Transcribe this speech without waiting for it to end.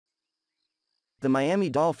The Miami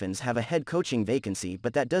Dolphins have a head coaching vacancy,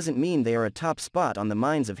 but that doesn't mean they are a top spot on the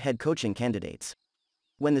minds of head coaching candidates.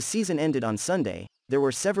 When the season ended on Sunday, there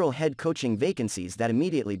were several head coaching vacancies that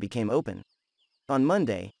immediately became open. On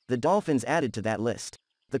Monday, the Dolphins added to that list.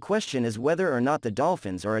 The question is whether or not the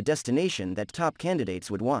Dolphins are a destination that top candidates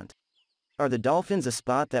would want. Are the Dolphins a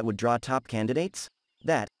spot that would draw top candidates?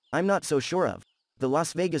 That, I'm not so sure of. The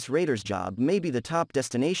Las Vegas Raiders job may be the top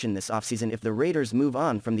destination this offseason if the Raiders move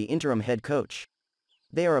on from the interim head coach.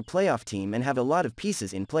 They are a playoff team and have a lot of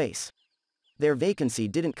pieces in place. Their vacancy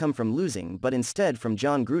didn't come from losing but instead from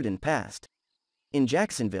John Gruden passed. In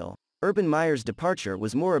Jacksonville, Urban Meyer's departure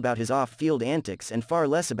was more about his off-field antics and far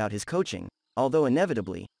less about his coaching, although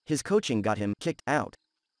inevitably, his coaching got him kicked out.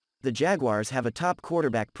 The Jaguars have a top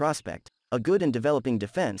quarterback prospect, a good and developing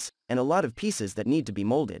defense, and a lot of pieces that need to be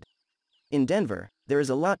molded. In Denver, there is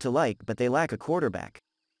a lot to like but they lack a quarterback.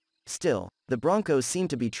 Still, the Broncos seem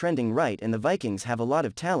to be trending right and the Vikings have a lot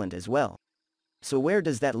of talent as well. So where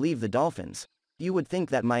does that leave the Dolphins? You would think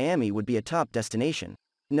that Miami would be a top destination.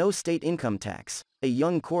 No state income tax, a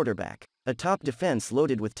young quarterback, a top defense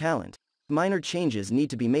loaded with talent. Minor changes need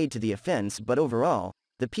to be made to the offense but overall,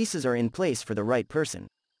 the pieces are in place for the right person.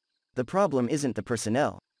 The problem isn't the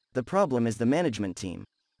personnel. The problem is the management team.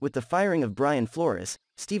 With the firing of Brian Flores,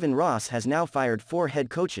 Stephen Ross has now fired 4 head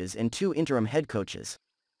coaches and 2 interim head coaches.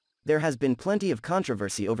 There has been plenty of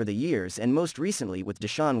controversy over the years and most recently with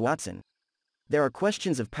Deshaun Watson. There are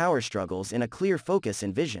questions of power struggles and a clear focus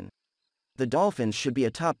and vision. The Dolphins should be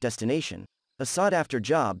a top destination, a sought-after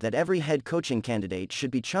job that every head coaching candidate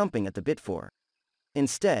should be chomping at the bit for.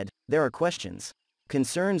 Instead, there are questions,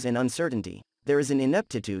 concerns and uncertainty. There is an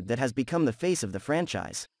ineptitude that has become the face of the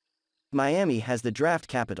franchise. Miami has the draft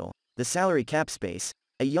capital, the salary cap space,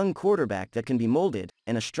 a young quarterback that can be molded,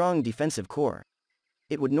 and a strong defensive core.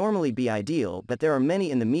 It would normally be ideal, but there are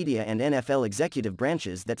many in the media and NFL executive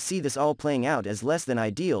branches that see this all playing out as less than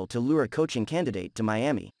ideal to lure a coaching candidate to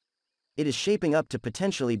Miami. It is shaping up to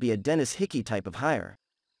potentially be a Dennis Hickey type of hire.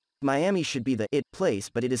 Miami should be the it place,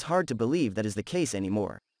 but it is hard to believe that is the case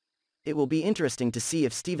anymore. It will be interesting to see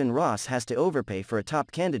if Stephen Ross has to overpay for a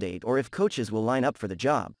top candidate or if coaches will line up for the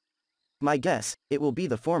job. My guess, it will be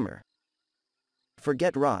the former.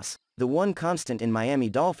 Forget Ross, the one constant in Miami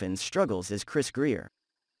Dolphins struggles is Chris Grier.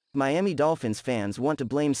 Miami Dolphins fans want to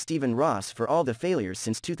blame Stephen Ross for all the failures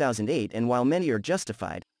since 2008, and while many are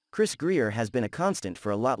justified, Chris Grier has been a constant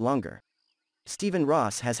for a lot longer. Stephen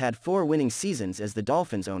Ross has had 4 winning seasons as the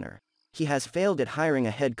Dolphins owner. He has failed at hiring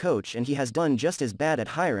a head coach and he has done just as bad at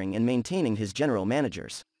hiring and maintaining his general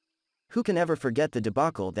managers. Who can ever forget the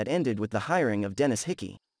debacle that ended with the hiring of Dennis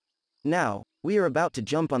Hickey? Now, we are about to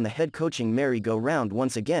jump on the head coaching merry-go-round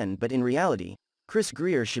once again, but in reality, Chris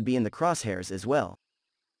Grier should be in the crosshairs as well.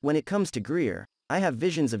 When it comes to Grier, I have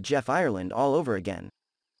visions of Jeff Ireland all over again.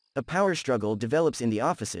 A power struggle develops in the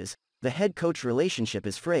offices, the head-coach relationship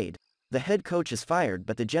is frayed, the head coach is fired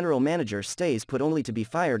but the general manager stays put only to be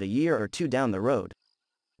fired a year or 2 down the road.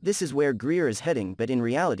 This is where Grier is heading, but in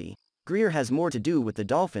reality, Grier has more to do with the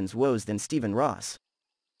Dolphins' woes than Stephen Ross.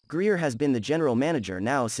 Grier has been the general manager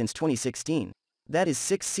now since 2016. That is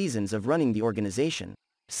 6 seasons of running the organization.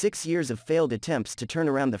 6 years of failed attempts to turn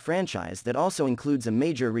around the franchise that also includes a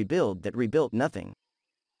major rebuild that rebuilt nothing.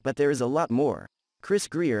 But there is a lot more. Chris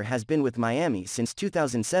Grier has been with Miami since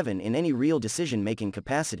 2007 in any real decision-making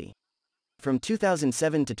capacity. From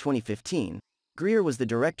 2007 to 2015, Grier was the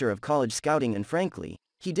director of college scouting and frankly,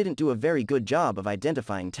 he didn't do a very good job of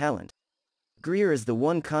identifying talent. Grier is the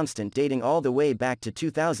one constant dating all the way back to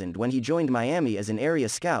 2000 when he joined Miami as an area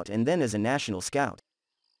scout and then as a national scout.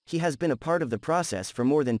 He has been a part of the process for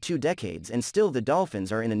more than 2 decades and still the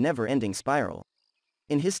Dolphins are in a never-ending spiral.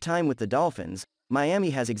 In his time with the Dolphins,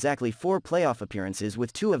 Miami has exactly 4 playoff appearances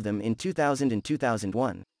with 2 of them in 2000 and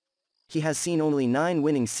 2001. He has seen only 9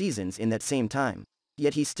 winning seasons in that same time.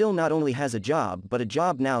 Yet he still not only has a job but a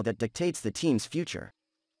job now that dictates the team's future.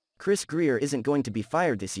 Chris Grier isn't going to be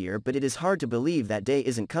fired this year, but it is hard to believe that day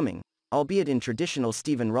isn't coming, albeit in traditional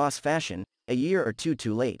Stephen Ross fashion, a year or 2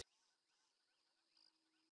 too late.